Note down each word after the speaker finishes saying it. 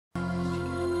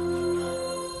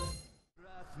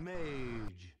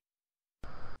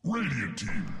Radiant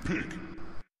team, pick.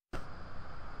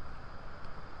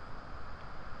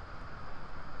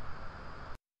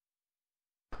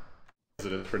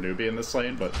 It is for Newbee in this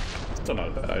lane, but still not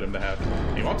a bad item to have.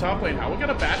 He won't top lane. How we'll get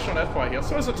a bash on FY. He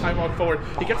also has a time on forward.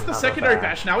 He gets the secondary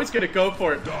bash. Now he's gonna go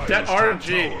for it. That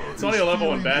RNG. It's only a level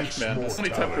 1 bash, man. It's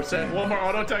only 10%. One more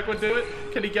auto attack would do it.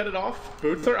 Can he get it off?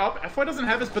 Boots are up. FY doesn't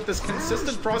have his, but this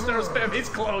consistent frost arrow spam. He's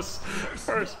close.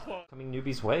 First blood. Coming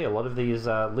Newbee's way. A lot of these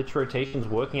Lich rotations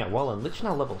working out well, and Lich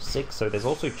now level 6, so there's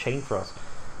also Chain Frost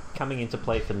coming into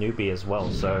play for Newbee as well.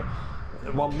 So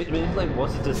while mid lane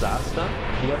was a disaster,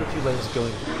 the other two lanes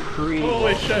going pretty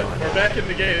Holy well. shit, we're back in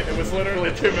the game. It was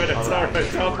literally 2 minutes.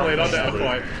 Alright, top lane on that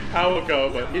point. How will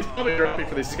go, but he's probably dropping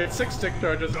for these. He's got 6 stick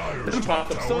charges. Doesn't pop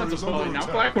them, still ends up falling. Now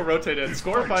Black will rotate in,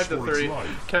 score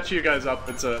 5-3, catch you guys up.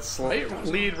 It's a slight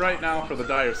lead right now for the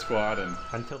Dire squad, and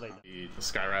Until they the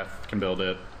Skywrath can build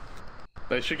it.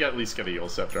 They should at least get a Yule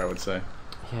Scepter, I would say.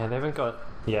 Yeah, they haven't got.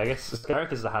 Yeah, I guess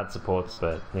Skyrath is the hard supports,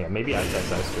 but yeah, maybe Ice goes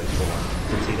for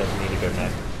one, since he doesn't need to go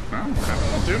back.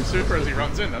 Well, Doom Super as he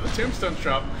runs in. Now the Tombstone's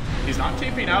drop. He's not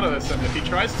keeping out of this, and if he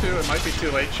tries to, it might be too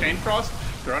late. Chain Frost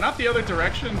thrown out the other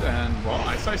direction, and well,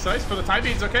 ice for the time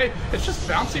being. It's okay. It's just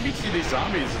bouncing between these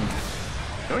zombies and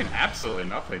doing absolutely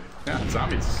nothing. Yeah,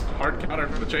 zombies hard counter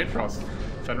for the Chain Frost.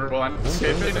 Fenrir will end up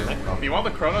escaping. Meanwhile,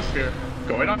 the Chronosphere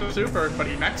going on to Super, but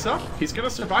he mechs up. He's going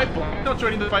to survive. Black not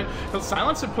joining the fight. He'll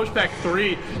silence and push back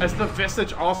 3 as the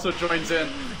Visage also joins in.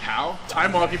 How?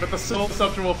 Time walking, but the Soul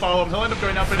Scepter will follow him. He'll end up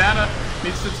going down. Banana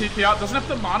needs to TP out. Doesn't have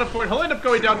the mana for it. He'll end up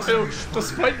going down too,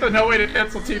 despite the no way to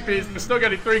cancel TPs. They're still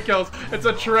getting 3 kills. It's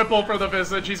a triple for the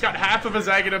Visage. He's got half of his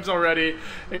Aghanims already.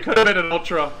 It could have been an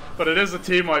Ultra, but it is a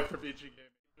team wipe for Vici.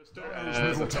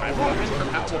 As a time walk from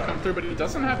Hat will come through, but he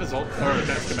doesn't have his ult or his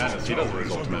command. He doesn't have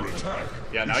his ultimate.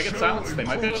 Yeah, now he gets silenced. They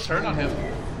might be able to turn on him.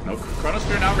 No,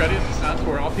 Chronosphere now ready as the sound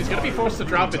core off. He's going to be forced to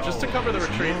drop it just to cover the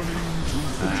retreat.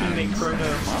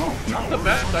 Oh, not the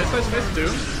best. Ice missed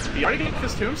Doom. He already got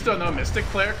his Tombstone though. Mystic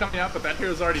Flare coming out, but that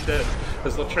hero's already dead.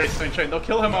 As they'll trade Saint Chain. They'll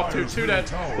kill him off too. 2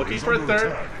 dead. Looking for a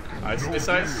 3rd. Ice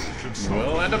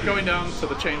will end up going down to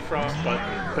the Chain Frost, but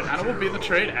Banana will be the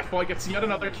trade. FY gets yet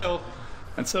another kill.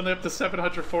 And suddenly up to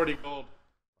 740 gold.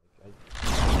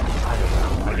 I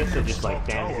don't know. I guess they're just like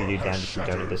damned if you do, damned if you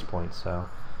don't at this point, so.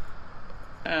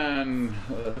 And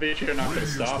Vici are not going to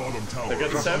stop. They've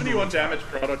got 71 damage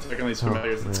per auto attack on these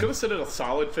familiars. It's going to sit at a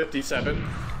solid 57,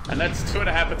 and that's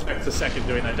 2.5 attacks a second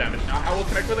doing that damage. Now Howl will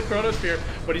connect with a Chronosphere,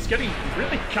 but he's getting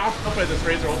really chopped up by this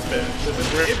Razor ultimate. There's a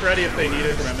Grave ready if they need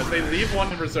it from him, as they leave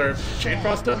one in reserve. Chain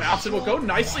Frost does bounce, it will go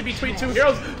nicely between 2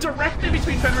 heroes, directly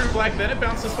between Fenrir and Black, then it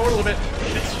bounces forward a little bit.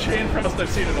 It's Chain Frost I've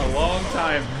seen in a long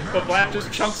time, but Black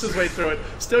just chunks his way through it,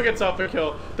 still gets off the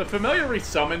kill. The familiar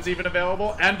resummons even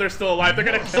available, and they're still alive. They're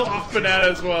gonna kill off Banana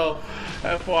as well.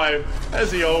 FY,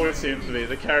 as he always seems to be,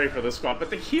 the carry for the squad. But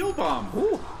the heal bomb,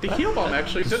 the heal bomb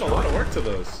actually did a lot of work to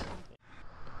those.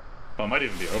 Well, it might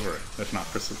even be over it, if not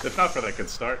for that good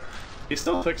start. He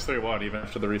still 6-3-1 even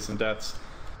after the recent deaths.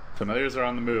 Familiars are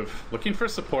on the move, looking for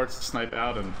supports to snipe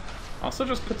out, and also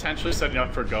just potentially setting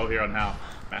up for a go here on How.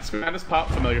 Mask Madness pop,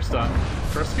 Familiar stun.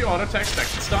 First few auto attacks,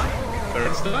 second stun,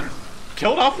 third stun.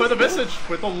 Killed off by the Visage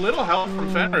with a little help from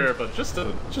Fenrir, but just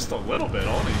a little bit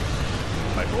only.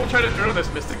 Michael will try to drill this.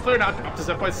 Mystic Flare now dropped his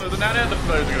FY, so the Nat and the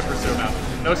Familiars are going to pursue him now.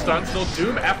 No stun, still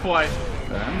Doom FY.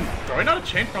 Throwing out a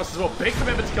Chain Frost as well. Big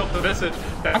commitment to kill the Visage.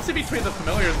 Bouncing between the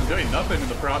Familiars and doing nothing in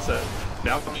the process.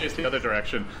 Now they'll chase the other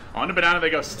direction. On to Banana they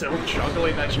go, still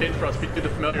juggling that Chain Frost between the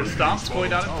Familiars. Stomps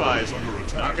going down in 5.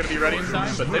 Not going to be ready in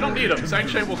time, but they don't need him. Sang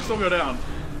Chain will still go down.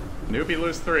 Newbee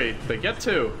lose 3. They get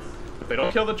 2. But they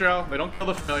don't kill the Drow, they don't kill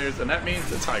the Familiars, and that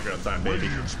means it's high ground time, baby.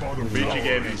 Vici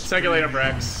Gaming. Segulator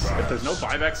Brax. If there's no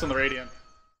buybacks on the Radiant,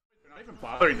 they're not even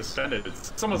bothering to spend it.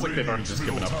 It's almost like they've already just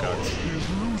given up cards.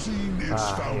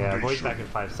 Yeah, Void's back in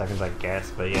 5 seconds, I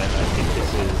guess, but yeah,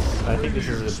 I think this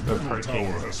is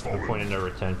approaching the point of no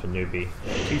return for Newbee.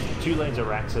 Two lanes of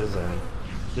Raxes, and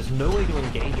there's no way to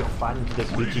engage or fight into this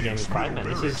Vici Gaming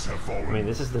 5-man.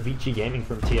 This is the Vici Gaming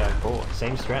from TI4.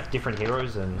 Same strat, different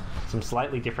heroes, and some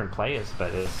slightly different players,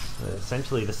 but it's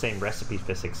essentially the same recipe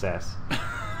for success.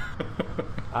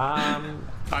 I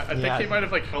think he might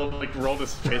have rolled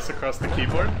his face across the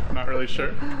keyboard. I'm not really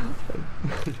sure. I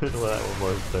don't know what that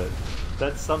one was, but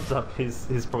that sums up his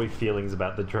probably feelings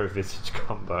about the Drow Visage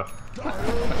combo.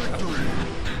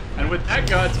 And with that,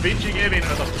 gods, Vici Gaming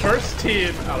are the first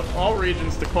team out of all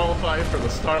regions to qualify for the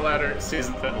Star Ladder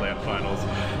Season 10 LAN Finals.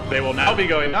 They will now be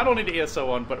going not only to ESO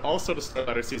 1, but also to Star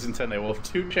Ladder Season 10. They will have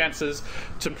 2 chances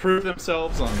to prove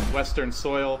themselves on Western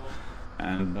soil.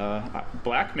 And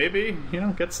Black maybe,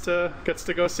 gets to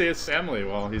go see his family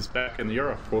while he's back in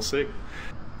Europe. We'll see.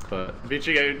 But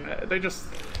Vici,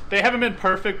 they haven't been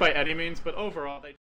perfect by any means, but overall they